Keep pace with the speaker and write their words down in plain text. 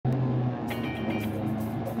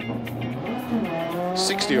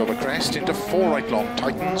60 over crest, into 4 right long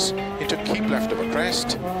tightens, into keep left over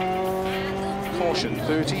crest. Caution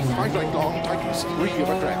 30, 5 right long tightens, 3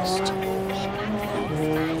 over crest.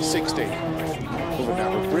 60 over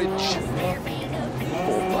narrow bridge, 4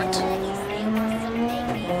 right,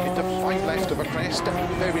 into 5 left over crest,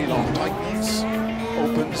 very long tightens,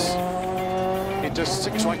 opens, into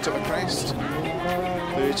 6 right over crest,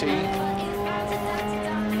 30,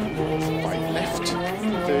 5 left,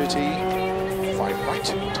 30, 5 right,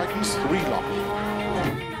 tightens, 3 long.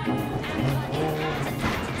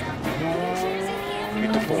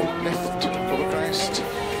 Into 4 left over crest,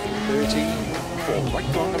 30, 4 right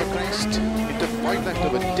long over crest, into 5 left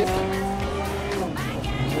over dip,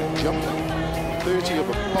 jump, 30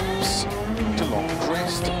 over bumps, to long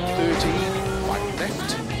crest, 30, 5 left,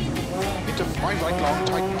 into 5 right long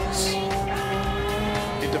tightens,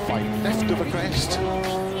 into 5 left over crest,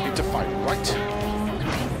 into 5 right,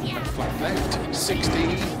 and flat left,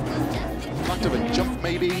 60, flat of a jump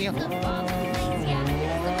maybe,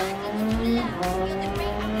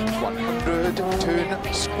 100,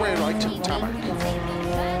 turn, square right, tarmac,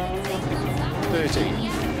 30,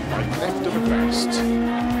 5 left of a crest,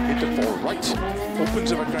 into 4 right,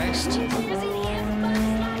 opens of a crest,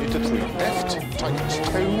 into 3 left, tightens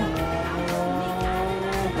 2,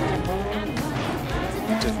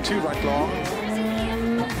 into 2 right long,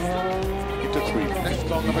 into 3 left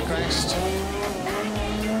long of a crest,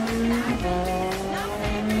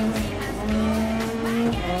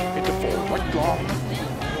 into 4 right long,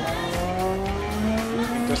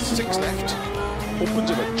 into 6 left, opens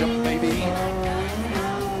of a jump maybe,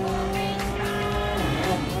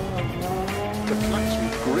 the flat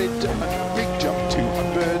through grid and big jump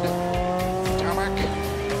 200, tarmac,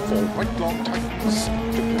 4 right long tightens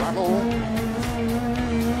to gravel,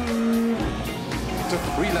 into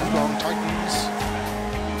 3 left long tightens,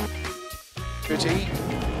 30,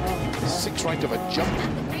 6 right of a jump,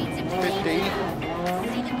 50,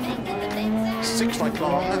 6 right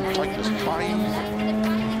long, tightens 5,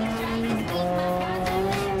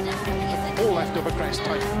 4 left of a crest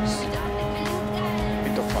tightens,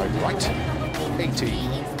 into 5 right, 80,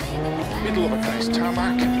 middle of a crest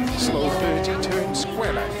tarmac, slow 30, turn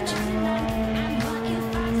square left,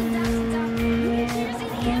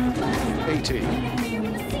 80,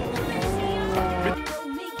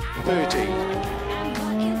 30,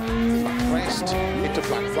 flat crest, into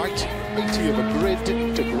flat right, 80 of a grid,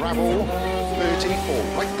 to gravel, 30, 4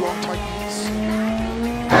 right long tightens,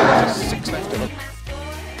 into 6 left of a,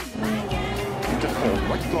 into 4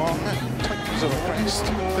 right long, tightens of a crest,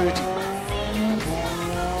 30,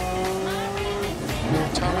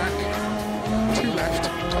 tarmac, 2 left,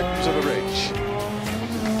 tightens of a ridge,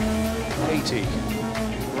 80,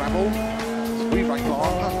 gravel, 3 right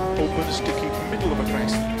long, opens to keep middle of a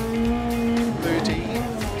crest, 30,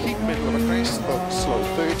 keep middle of a crest, but slow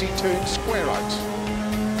 30, turn square out,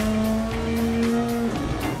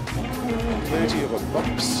 30 of a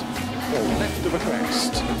bumps, 4 left of a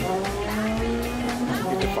crest,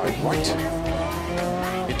 into 5 right,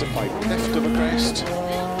 into 5 left of a crest,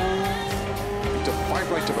 into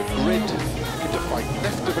 5 right of a grid, into 5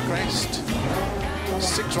 left of a crest,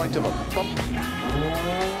 6 right of a bump,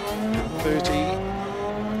 30,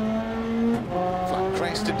 flat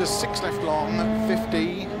crest into 6 left long,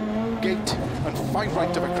 50, gate, and 5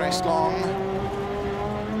 right of a crest long,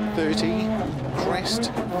 30,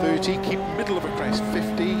 crest, 30, keep middle of a crest,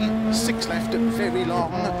 50, 6 left, very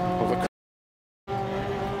long, of a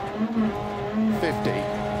 50,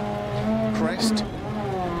 crest,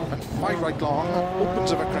 and 5 right long,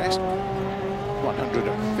 opens of a crest,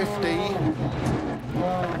 150,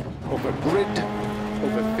 over grid,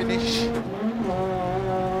 over finish,